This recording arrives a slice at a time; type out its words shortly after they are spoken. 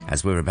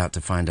as we're about to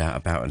find out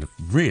about a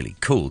really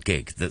cool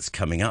gig that's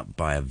coming up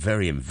by a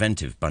very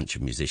inventive bunch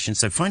of musicians.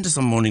 So find us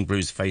on Morning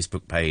Brew's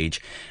Facebook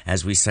page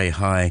as we say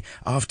hi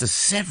after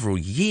several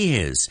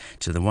years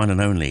to the one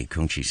and only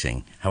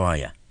Chi-shing. How are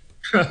you?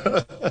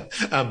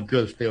 I'm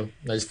good, Phil.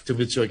 Nice to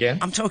meet you again.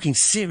 I'm talking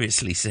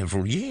seriously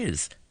several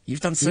years.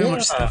 You've done so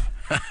much stuff.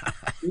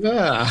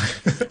 Yeah.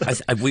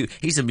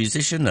 He's a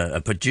musician,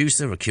 a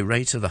producer, a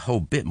curator, the whole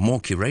bit.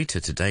 More curator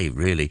today,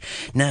 really.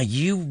 Now, were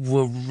you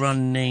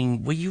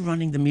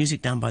running the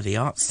music down by the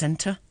Arts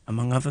Centre,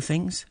 among other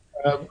things?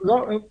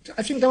 Well,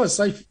 I think that was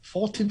like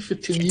 14,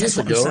 15 years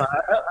ago.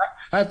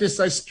 I have this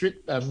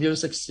street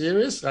music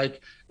series,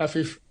 like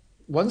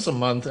once a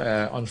month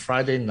on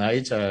Friday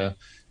night.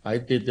 I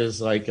did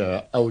this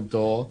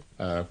outdoor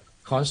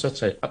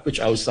concert, which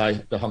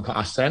outside the Hong Kong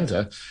Arts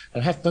Centre,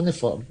 and have done it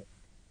for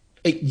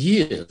 8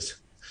 years.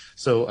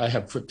 So I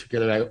have put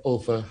together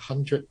over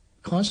 100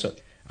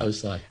 concerts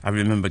outside. I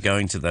remember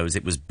going to those.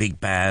 It was big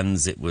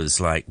bands. It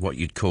was like what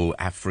you'd call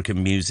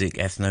African music,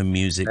 ethno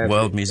music,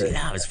 world music.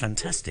 Yeah, it was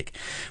fantastic.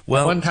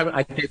 Well, one time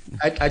I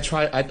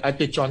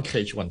did John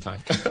Cage one time.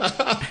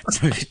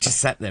 So you just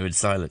sat there in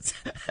silence.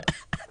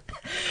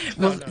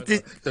 Well,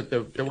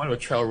 the one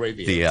with trail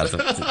radio.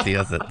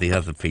 The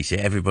other piece. Yeah,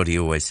 everybody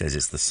always says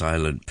it's the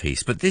silent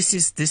piece, but this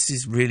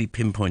is really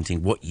pinpointing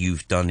what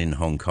you've done in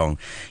Hong Kong.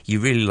 You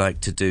really like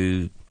to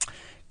do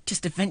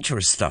just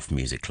adventurous stuff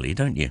musically,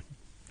 don't you?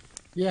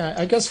 Yeah,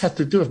 I guess had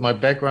to do with my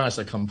background as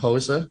a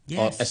composer,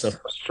 yes, or as a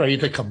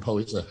frustrated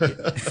composer.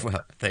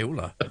 Well, they all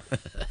are.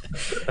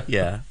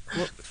 Yeah.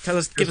 Well,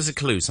 give us a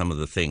clue. Some of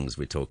the things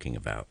we're talking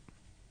about.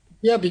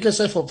 Yeah, because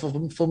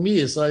for me,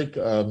 it's like.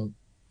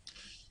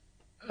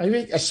 I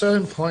think at a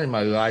certain point in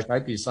my life, I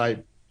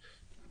decide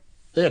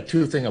there are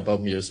two things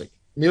about music.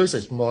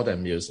 Music is more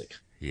than music.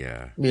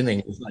 Yeah.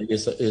 Meaning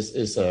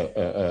it's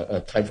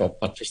a type of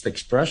artistic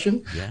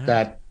expression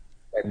that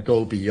can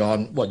go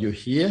beyond what you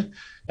hear.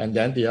 And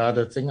then the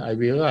other thing I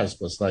realized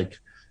was like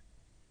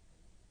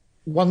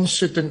one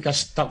shouldn't get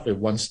stuck with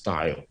one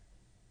style,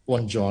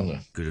 one genre.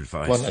 Good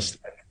advice. One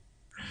aesthetic.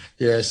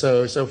 Yeah,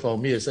 so for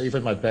me, it's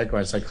even my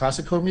background is like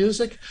classical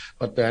music,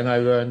 but then I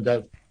learned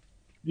that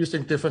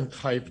using different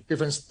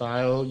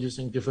style,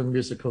 using different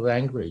musical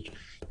language,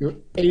 you're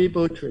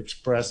able to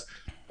express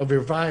a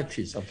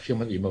variety of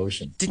human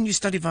emotion. Didn't you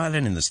study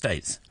violin in the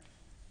States?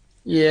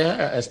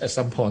 Yeah, at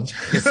some point.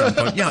 At some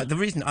point. Yeah, the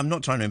reason, I'm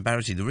not trying to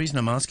embarrass you, the reason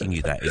I'm asking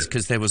you that is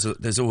because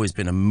there's always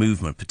been a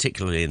movement,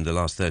 particularly in the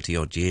last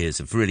 30-odd years,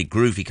 of really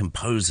groovy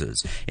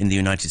composers in the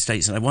United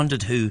States, and I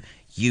wondered who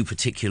you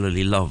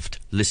particularly loved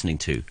listening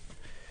to.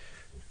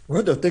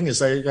 Well, the thing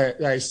is,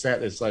 like I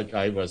said, it's like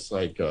I was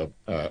like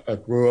I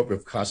grew up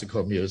with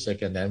classical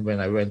music, and then when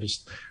I went to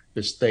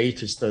the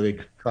States to study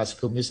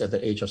classical music at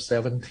the age of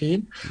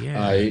 17,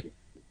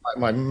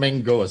 my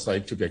main goal was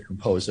like to be a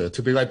composer,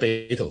 to be like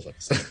Beethoven.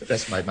 So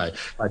that's my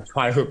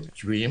childhood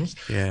dreams.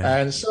 Yeah.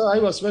 And so I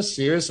was very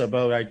serious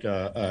about like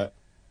 18th,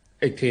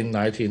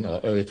 19th,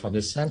 or early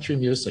 20th century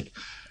music.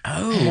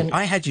 Oh, and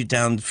I had you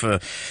down for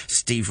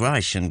Steve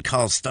Reich and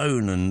Carl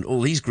Stone and all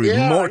these groups,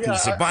 Morton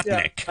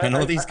Subotnick and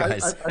all these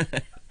guys.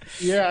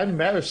 I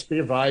met with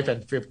Steve Reich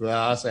and Philip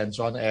Glass and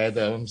John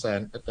Adams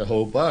and the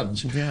whole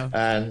bunch. Yeah.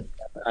 And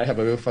I have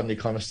a real funny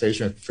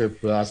conversation with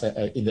Philip Glass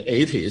in the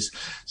 80s.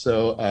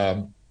 So,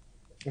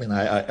 and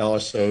I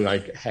also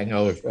like hang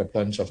out with a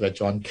bunch of like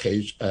John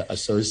Cage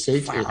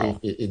associates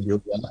in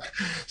New York.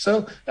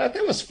 So that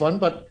was fun,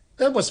 but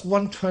there was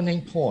one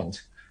turning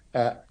point.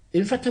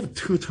 In fact, there were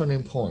two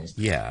turning points.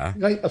 Yeah.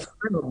 Like a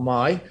friend of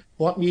mine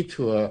brought me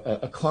to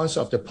a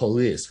concert of the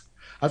Police.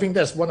 I think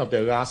that's one of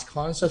their last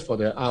concerts for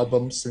their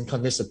album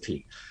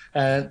Synchronicity.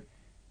 And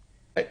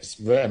it's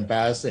very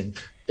embarrassing.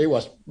 It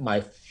was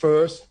my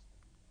first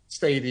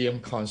stadium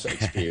concert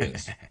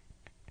experience.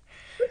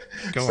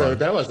 So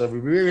that was a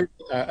really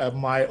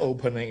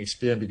mind-opening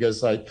experience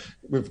because like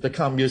with the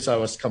kind of music I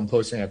was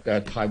composing at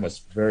that time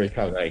was very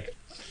kind of like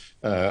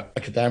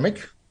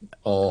academic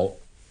or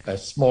a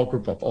small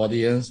group of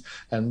audience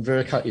and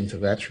very kind of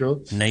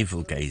intellectual.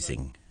 Navel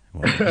gazing.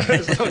 So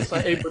it's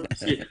like able to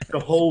see the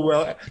whole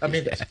world. I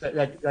mean,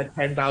 like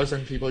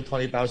 10,000 people,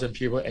 20,000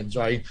 people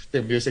enjoying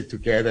the music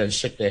together and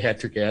shake their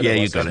head together. Yeah,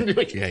 you got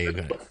it. Yeah, you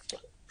got it.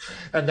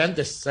 And then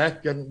the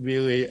second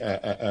really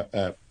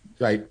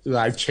like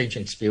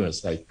life-changing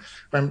experience, like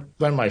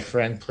when my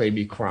friend played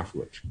me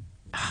Kraftwerk.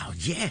 Oh,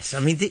 yes. I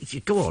mean,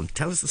 go on.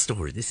 Tell us the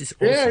story. This is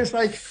awesome. Yeah, it's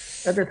like,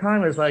 at the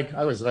time, it's like,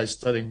 I was like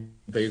studying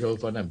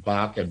Beethoven and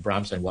Bach and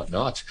Brahms and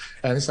whatnot.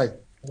 And it's like,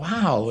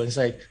 wow. It's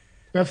like,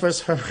 when I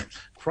first heard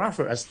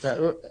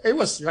Kraftwerk, it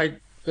was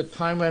like the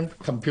time when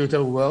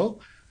Computer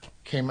World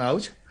came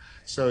out.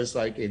 So it's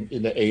like in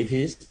the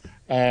 80s.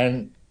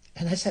 And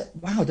I said,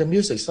 wow, the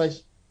music's like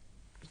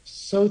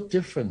so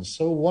different,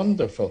 so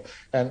wonderful.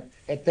 And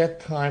at that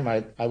time,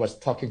 I was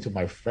talking to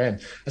my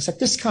friend. I said,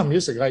 this kind of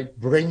music, like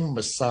brain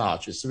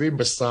massage. It's really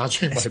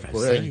massaging my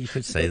brain. You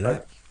could say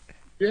that.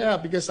 Yeah,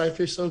 because I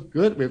feel so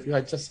good with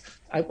it.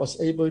 I was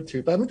able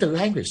to, but I mean, the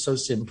language is so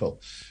simple.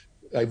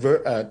 Like,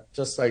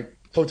 just like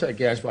totally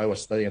against what I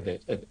was studying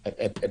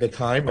at the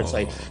time. It's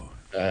like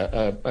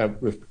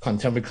with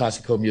contemporary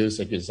classical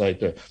music, it's like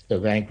the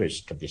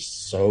language can be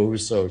so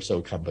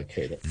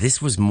complicated.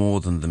 This was more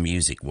than the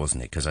music,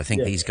 wasn't it? Because I think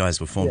Yeah, these guys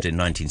were formed in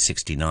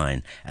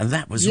 1969, and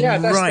that was yeah,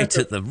 right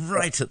at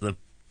the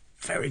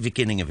very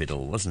beginning of it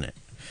all, wasn't it?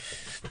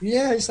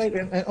 yeah. It's like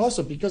and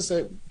also because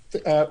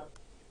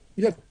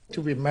you have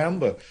to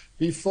remember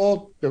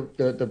before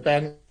the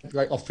band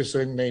like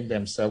officially named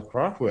themselves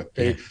Kraftwerk,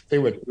 they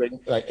were doing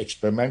like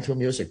experimental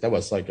music. That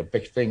was like a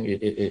big thing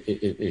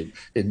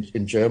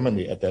in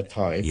Germany at that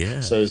time.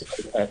 Yeah. So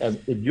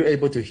and if you're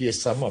able to hear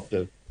some of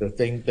the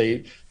thing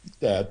they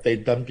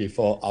done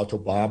before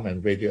Autobahn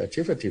and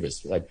Radioactivity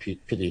was like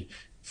pretty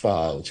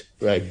far out,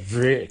 right?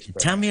 Very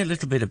Tell me experimental. a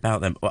little bit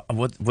about them.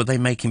 Were they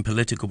making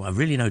political? I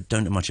really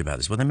don't know much about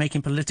this. Were they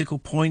making political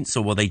points,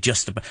 or were they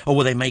or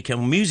were they making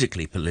a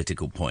musically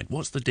political point?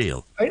 What's the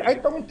deal? I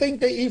don't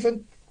think they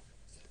even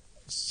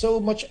so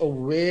much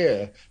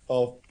aware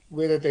of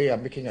whether they are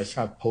making a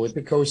kind of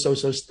political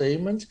social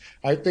statement.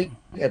 I think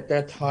at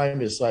that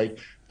time it's like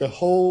the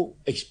whole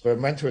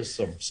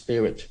experimentalism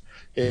spirit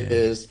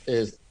is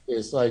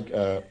like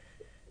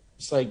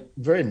it's like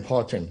very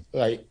important.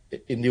 Like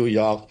in New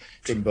York,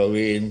 in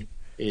Berlin,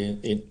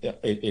 in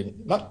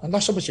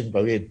not so much in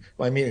Berlin.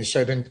 I mean in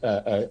certain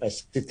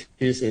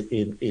cities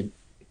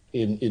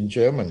in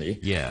Germany.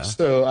 Yeah.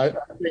 So I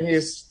think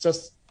it's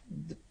just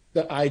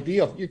the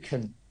idea of you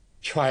can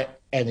try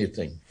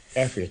anything,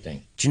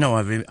 everything. Do you know,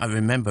 I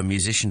remember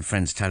musician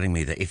friends telling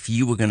me that if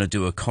you were going to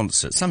do a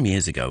concert some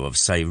years ago of,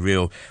 say,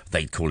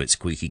 they'd call it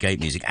squeaky gate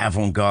music,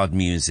 avant-garde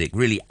music,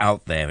 really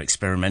out there,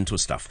 experimental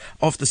stuff,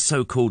 of the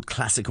so-called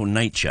classical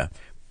nature,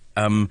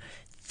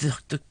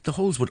 the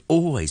halls would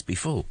always be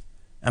full.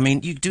 I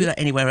mean, you do that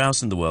anywhere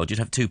else in the world, you'd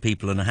have two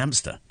people and a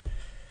hamster.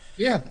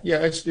 Yeah,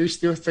 you're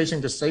still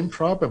facing the same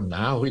problem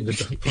now in the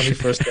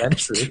 21st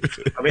century.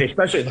 I mean,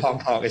 especially in Hong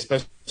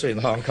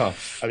Kong.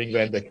 I mean,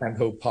 when the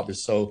canto pop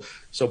is so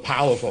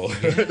powerful.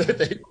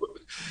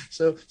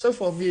 so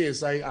for me,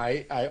 it's like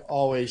I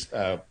always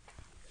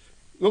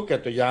look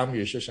at the young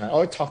musician. I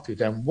always talk to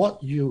them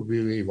what you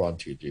really want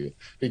to do,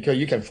 because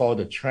you can follow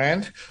the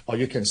trend or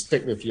you can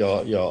stick with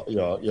your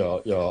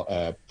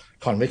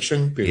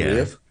conviction,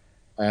 belief.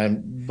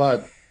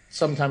 But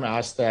sometimes I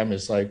ask them,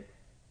 it's like,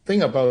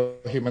 think about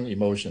human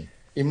emotion.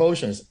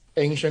 Emotion is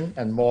ancient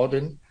and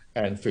modern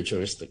and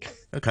futuristic.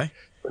 Okay.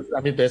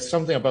 I mean, there's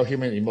something about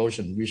human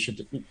emotion we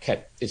should keep.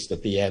 It's the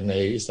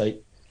DNA. It's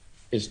like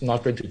it's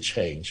not going to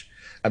change.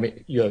 I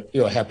mean,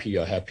 you're happy,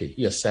 you're happy.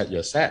 You're sad,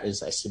 you're sad.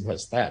 It's as simple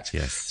as that.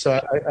 Yes.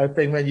 So I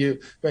think when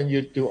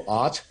you do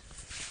art,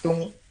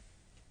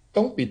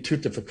 don't be too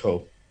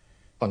difficult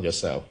on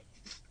yourself.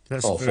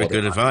 That's very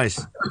good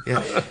advice.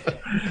 Yeah.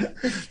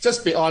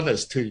 Just be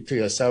honest to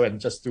yourself and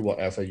just do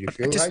whatever you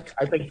feel like.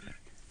 I think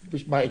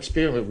with my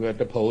experience with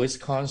the police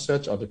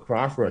concerts or the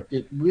Kraftwerk,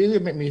 it really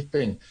made me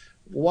think,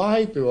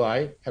 why do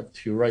I have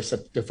to write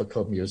such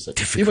difficult music?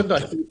 Even though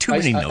too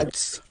many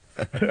notes.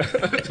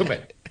 Too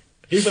many.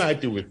 Even I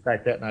do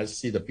respect that and I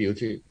see the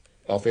beauty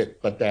of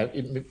it, but then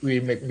it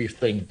really made me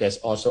think there's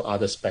also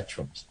other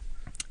spectrums.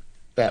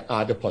 That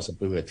are the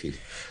possibilities.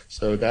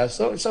 So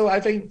I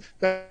think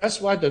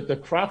that's why the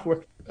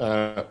Kraftwerk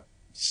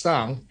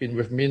sound been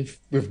with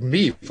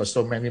me for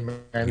so many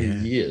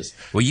years.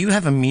 Well, you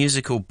have a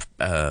musical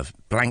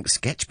blank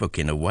sketchbook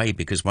in a way,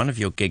 because one of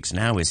your gigs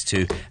now is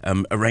to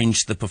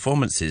arrange the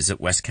performances at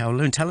West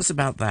Kowloon. Tell us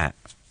about that.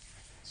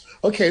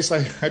 Okay,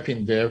 so I've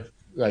been there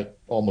like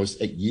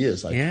almost 8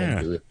 years. I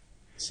can do it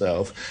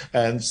myself,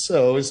 and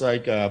so it's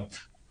like.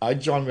 I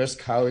joined West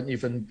Kowloon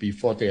even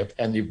before they have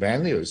any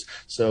venues.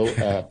 So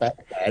back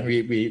then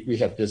we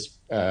have this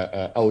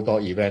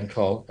outdoor event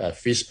called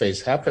Free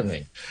Space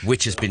happening,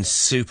 which has been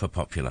super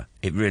popular.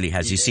 It really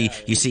has. You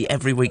see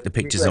every week the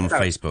pictures on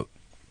Facebook.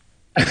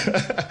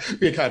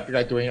 We're kind of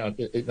like doing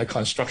in a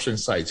construction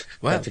site.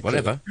 Well,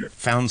 whatever.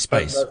 Found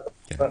space.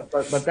 But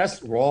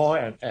that's raw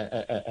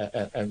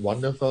and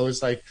wonderful.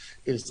 It's like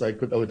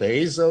good old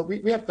days. So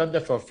we have done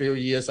that for a few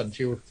years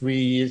until 4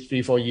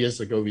 years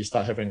ago we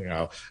start having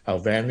our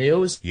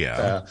venues.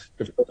 Yeah.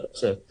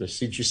 The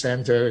CG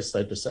Center is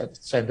like the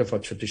Center for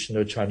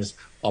Traditional Chinese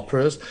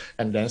Operas,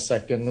 and then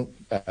second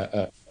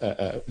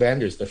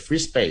venue is the Free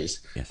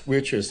Space,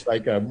 which is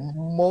like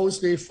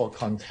mostly for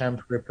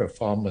contemporary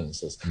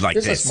performances. Like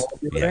this. It's a small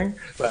building,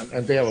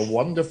 and they have a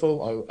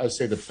wonderful, I'd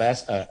say the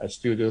best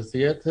studio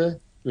theater,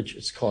 which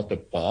is called The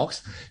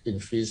Box in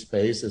Free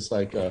Space. It's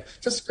like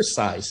just good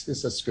size.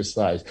 It's just good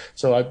size.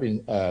 So I've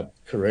been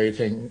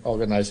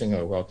organizing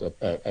a lot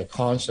of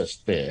concerts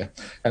there.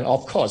 And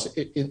of course,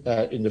 in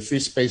the Free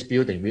Space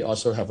building, we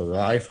also have a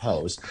live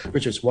house,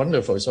 which is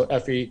wonderful. So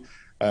every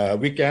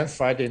weekend,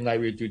 Friday night,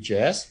 we do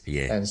jazz.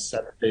 Yeah. And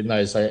Saturday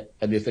night is like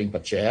anything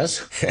but jazz.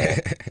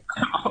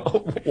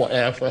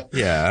 Whatever.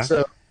 Yeah.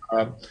 So,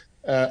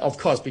 of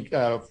course,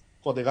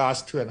 for the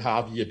last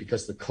 2.5 years,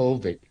 because of the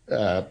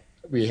COVID,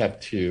 we have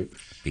to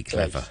be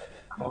clever.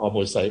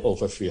 Almost like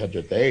over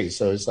 300 days.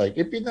 So it's like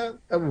it's been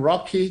a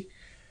rocky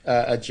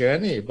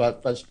journey,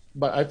 but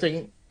I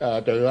think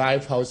the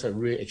live house has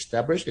really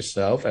established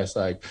itself as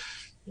like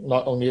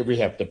not only we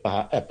have the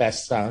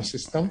best sound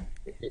system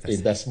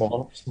in that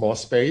small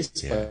space,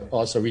 but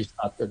also we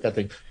start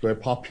getting very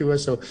popular.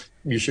 So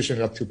musicians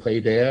love to play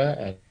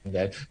there, and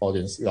then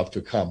audience love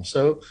to come.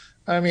 So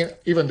I mean,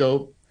 even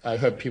though I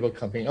heard people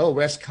complain, oh,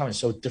 West Town is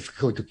so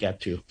difficult to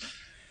get to.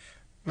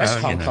 West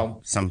Hong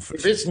Kong.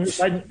 If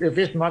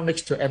it's not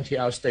next to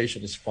MTR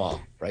station, it's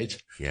far, right?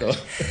 Yeah,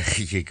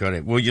 so. You got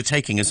it. Well, you're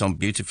taking us on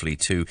beautifully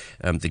to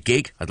the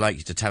gig. I'd like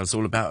you to tell us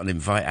all about and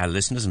invite our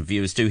listeners and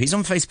viewers too. He's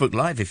on Facebook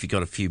Live if you've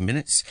got a few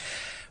minutes.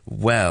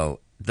 Well,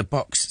 the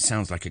Box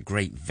sounds like a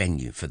great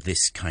venue for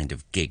this kind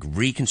of gig,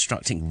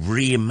 reconstructing,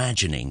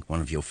 reimagining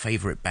one of your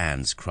favourite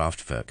bands,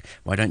 Kraftwerk.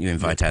 Why don't you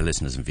invite our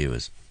listeners and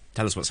viewers?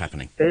 Tell us what's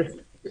happening.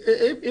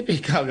 It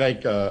became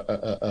like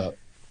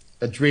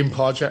a dream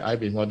project I've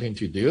been wanting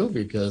to do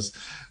because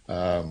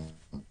I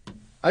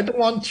don't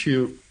want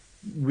to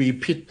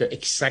repeat the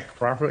exact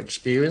Kraftwerk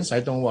experience. I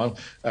don't want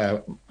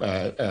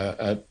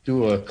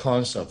do a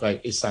concert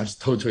like it sounds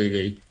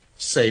totally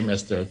same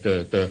as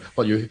the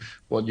what you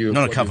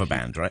not a cover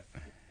band, right?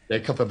 The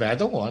cover band. I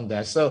don't want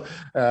that. So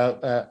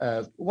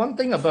one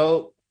thing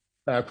about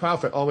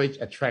Kraftwerk always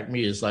attract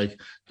me is like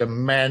the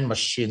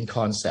man-machine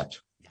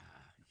concept.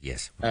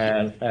 Yes,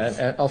 and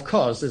of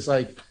course it's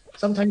like.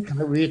 Sometimes you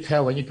can't really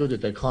tell when you go to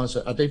the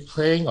concert, are they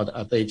playing or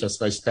are they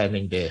just like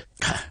standing there?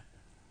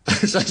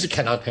 So you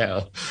cannot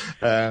tell.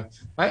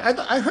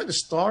 I heard the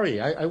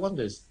story. I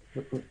wonder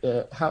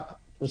how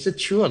was it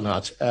true or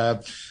not?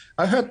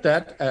 I heard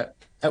that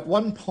at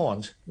one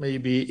point,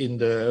 maybe in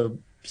the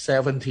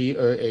 70s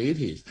or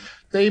 80s,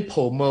 they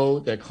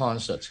promote their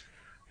concert,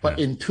 but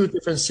in two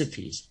different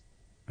cities.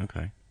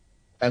 Okay.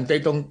 And they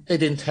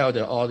didn't tell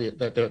the audience,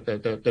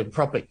 the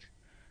public,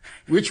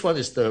 which one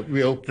is the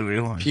real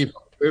one.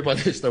 people.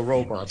 Everybody is the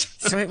robot.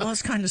 So it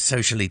was kind of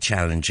socially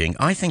challenging.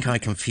 I think I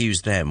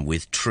confused them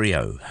with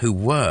Trio, who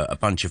were a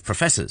bunch of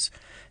professors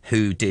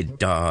who did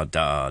da,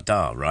 da,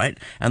 da, right?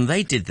 And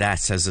they did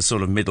that as a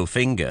sort of middle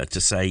finger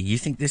to say, you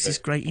think this is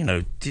great? You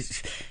know,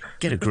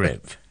 get a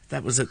grip.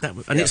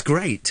 And it's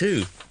great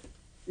too.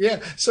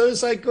 Yeah, so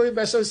it's like going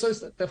back. So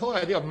the whole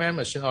idea of man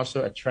machine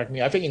also attract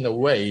me. I think in a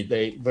way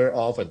they very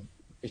often,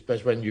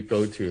 especially when you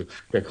go to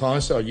the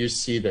concert or you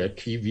see the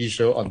key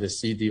visual on the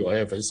CD or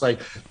whatever, it's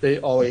like they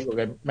always look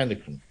like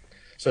mannequin.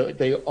 So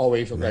they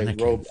always look like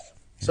robots.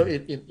 So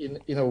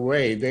in a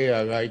way, they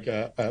are like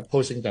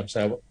posing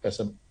themselves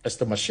as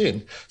the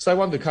machine. So I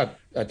want to kind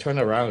of turn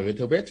around a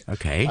little bit.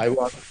 Okay. I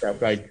want to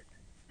have like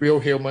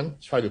real human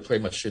try to play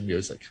machine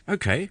music.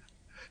 Okay.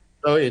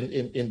 So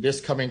in this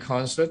coming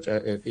concert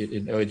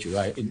in early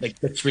July, in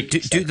next week.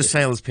 Do the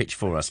sales pitch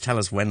for us. Tell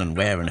us when and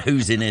where and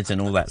who's in it and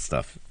all that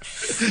stuff.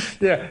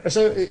 Yeah.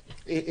 So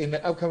in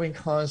the upcoming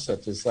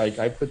concert, it's like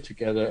I put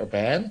together a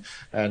band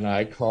and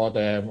I call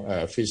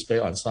them Free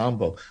Space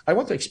Ensemble. I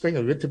want to explain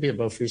a little bit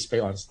about Free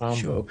Space Ensemble.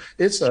 Sure.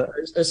 It's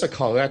a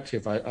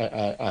collective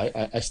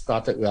I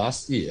started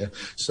last year.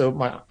 So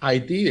my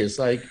idea is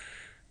like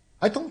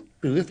I don't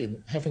believe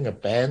in having a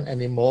band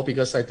anymore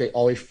because like they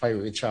always fight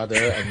with each other,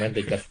 and when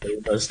they get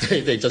famous,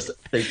 they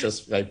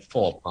just like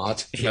fall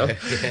apart. You know?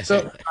 Yeah.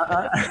 So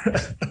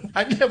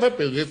I never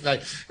believe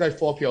like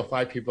 4 or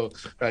 5 people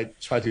like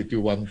try to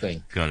do one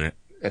thing. Got it.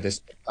 At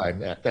this time,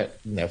 that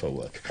never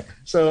worked.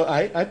 So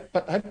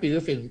but I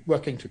believe in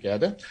working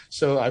together.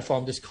 So I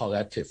formed this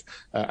collective.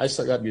 I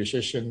select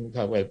musicians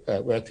who were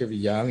relatively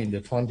young in the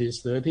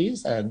 20s,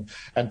 30s,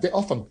 and they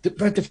all from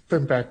very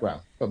different background,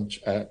 from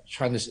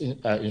Chinese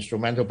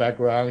instrumental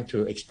background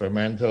to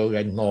experimental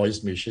and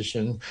noise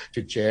musician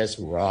to jazz,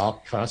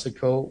 rock,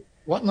 classical,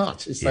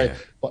 whatnot. It's like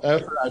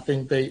whatever. I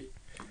think they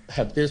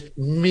have this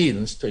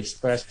means to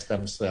express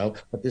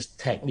themselves, but this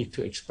technique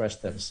to express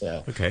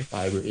themselves. Okay.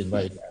 I will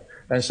invite them.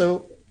 And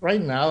so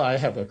right now I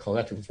have a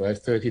collective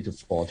of 30 to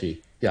 40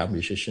 young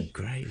musicians.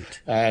 Great.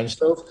 And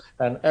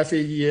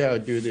every year I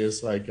do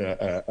this like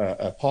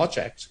a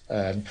project.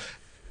 And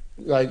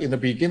like in the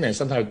beginning,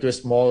 sometimes I do it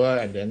smaller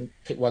and then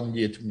take 1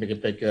 year to make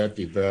it bigger,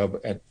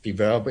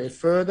 develop it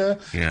further.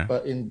 Yeah.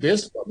 But in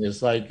this one,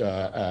 it's like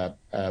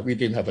we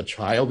didn't have a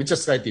trial. We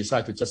just like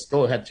decided to just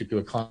go ahead to do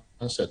a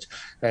concert.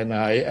 And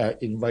I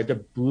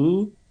invited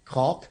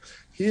Kwok.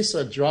 He's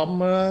a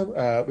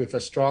drummer with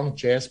a strong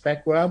jazz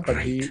background, but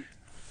he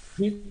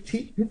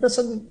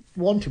doesn't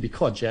want to be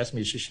called jazz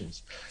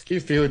musicians. He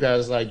feels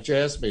that like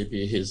jazz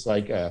maybe his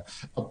like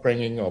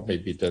upbringing or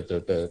maybe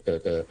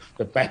the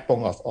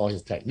backbone of all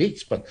his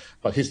techniques, but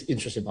he's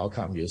interested in all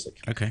kind of music.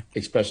 Okay.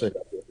 Especially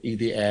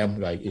EDM,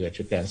 like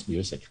electric dance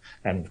music.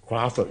 And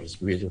Kraftwerk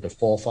is really the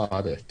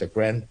forefather, the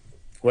granddad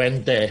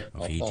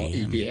of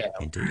EDM.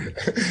 Indeed.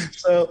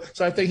 So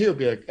I think he'll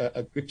be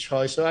a good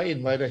choice. So I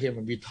invited him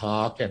and we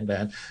talk,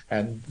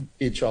 and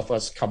each of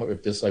us come up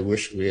with this like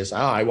wish list.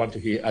 I want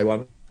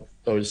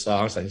those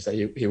songs, and he said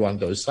he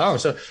wants those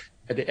songs. So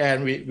at the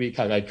end, we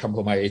kind of like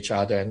compromise each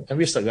other, and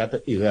we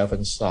selected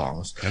 11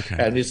 songs. Okay.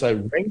 And it's a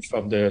range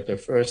from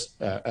the first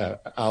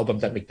album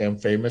that made them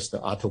famous, the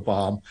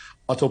Autobomb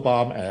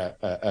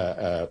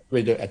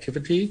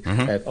Radioactivity,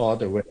 and all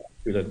the way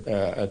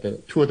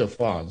the Tour de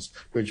France,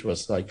 which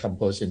was like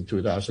composed in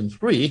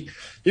 2003.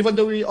 Even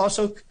though we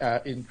also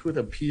include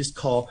a piece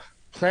called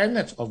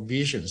Planet of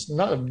Visions,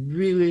 not a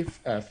really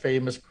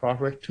famous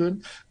Kraftwerk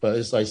tune, but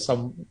it's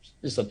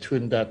a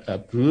tune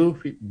that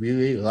Blue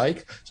really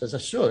like. So I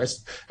said, sure.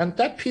 And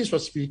that piece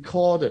was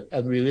recorded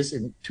and released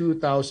in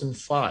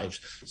 2005.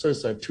 So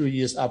it's 2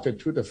 years after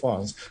Tour de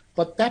France.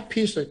 But that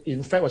piece,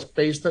 in fact, was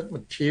based on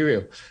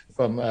material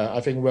from, I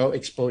think, World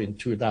Expo in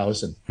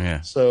 2000. Yeah.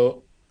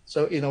 So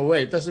in a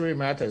way, it doesn't really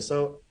matter.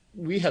 So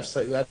we have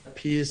said that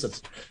piece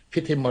that's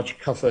pretty much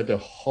covered the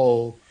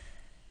whole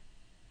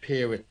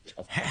period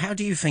of time. How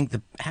do you think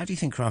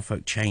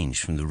Kraftwerk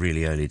changed from the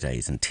really early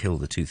days until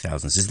the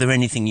 2000s? Is there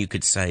anything you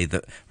could say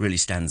that really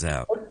stands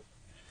out?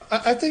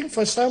 I think,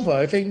 for example,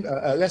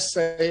 let's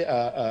say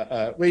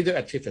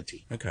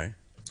radioactivity. Okay.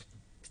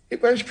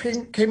 When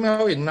it came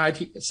out in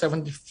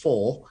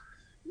 1974,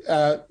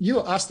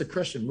 you asked the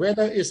question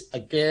whether it's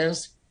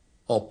against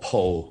or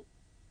pro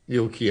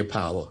nuclear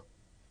power.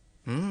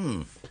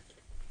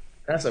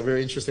 That's a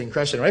very interesting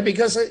question, right?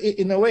 Because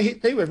in a way,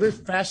 they were very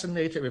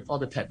fascinated with all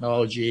the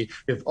technology,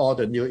 with all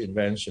the new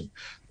invention.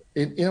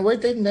 In a way,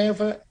 they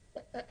never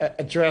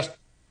addressed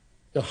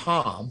the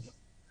harm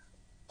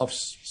of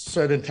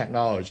certain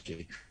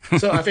technology.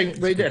 So I think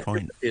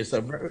radioactivity is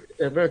a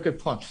very good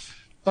point.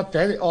 But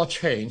then it all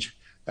changed.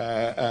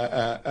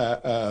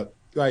 Like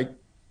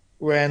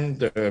when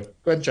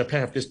Japan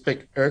had this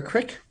big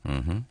earthquake,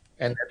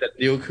 and the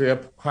nuclear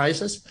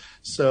crisis.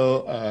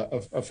 So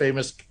a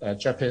famous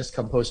Japanese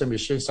composer,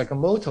 Michio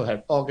Sakamoto,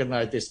 had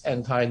organized this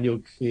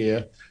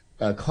anti-nuclear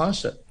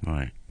concert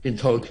in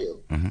Tokyo.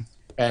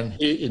 And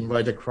he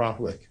invited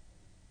Kraftwerk.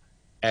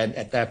 And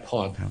at that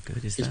point,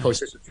 his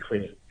position was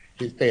clear.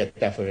 They are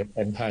definitely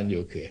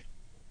anti-nuclear.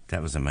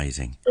 That was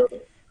amazing.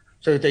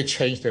 So they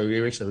changed their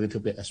lyrics a little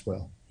bit as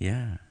well.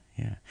 Yeah.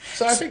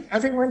 So I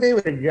think when they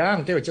were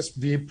young, they were just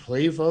really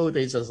playful.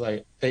 They just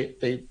like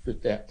their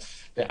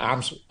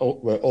arms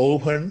were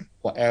open.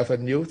 Whatever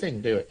new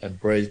thing they would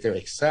embrace, they would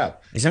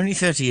accept. It's only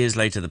 30 years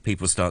later that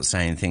people start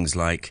saying things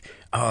like,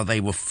 "Oh,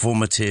 they were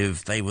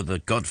formative. They were the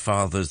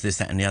godfathers. This,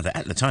 that, and the other."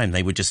 At the time,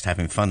 they were just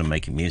having fun and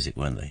making music,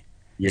 weren't they?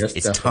 Yes,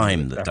 it's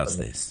time that does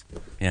this.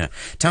 Yeah.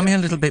 Tell me a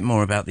little bit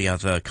more about the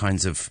other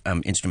kinds of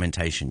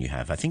instrumentation you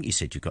have. I think you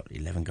said you got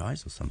 11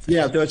 guys or something.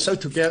 Yeah, so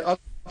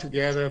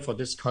together for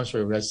this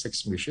concert, we had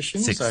 6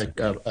 musicians.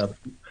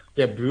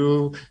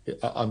 Blue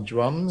on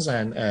drums,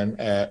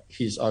 and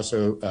he's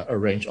also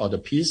arranged all the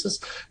pieces.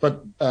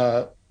 But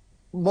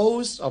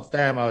most of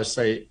them, I would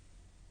say,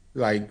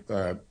 like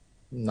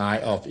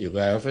 9 of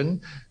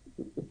 11,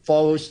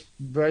 follows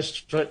very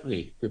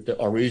strictly with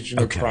the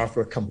original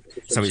Kraftwerk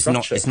composition. So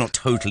structure. It's not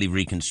totally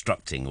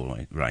reconstructing, all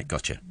right?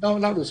 Gotcha. No,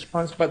 not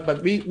response,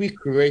 but we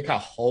create a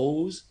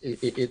holes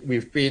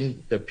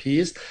within the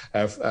piece,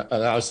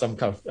 allow some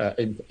kind of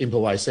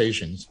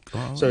improvisations.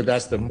 So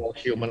that's the more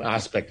human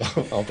aspect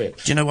of it.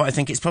 Do you know what? I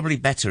think it's probably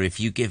better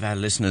if you give our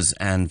listeners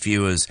and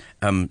viewers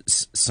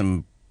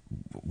some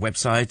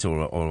website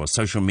or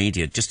social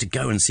media just to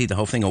go and see the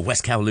whole thing, or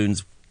West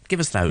Kowloon's. Give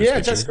us those.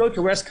 Yeah, just go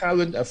to West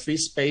Kowloon Free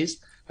Space.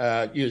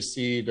 You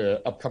see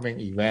the upcoming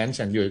events,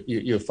 and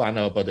you find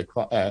out about the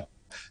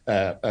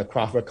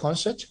Kraftwerk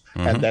concert,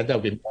 and then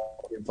there'll be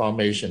more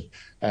information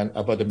and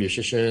about the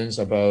musicians,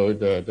 about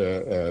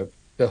the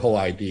whole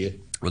idea.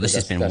 Well, this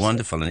has been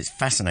wonderful, and it's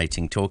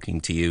fascinating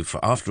talking to you for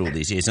after all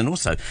these years, and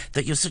also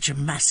that you're such a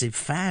massive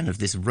fan of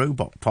this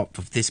robot pop,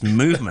 of this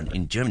movement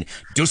in Germany.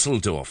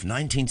 Dusseldorf,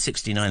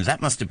 1969.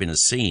 That must have been a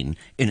scene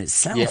in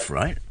itself,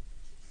 right?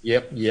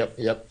 Yep.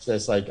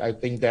 I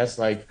think that's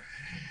like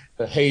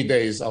the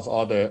heydays of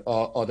all the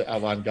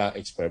avant-garde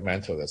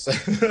experimentalists.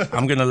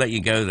 I'm going to let you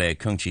go there,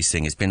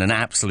 Chi-shing. It's been an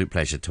absolute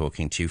pleasure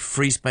talking to you.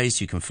 Free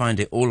Space, you can find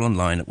it all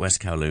online at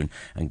West Kowloon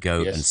and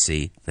go and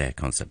see their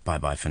concert.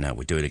 Bye-bye for now.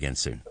 We'll do it again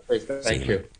soon. Thank you.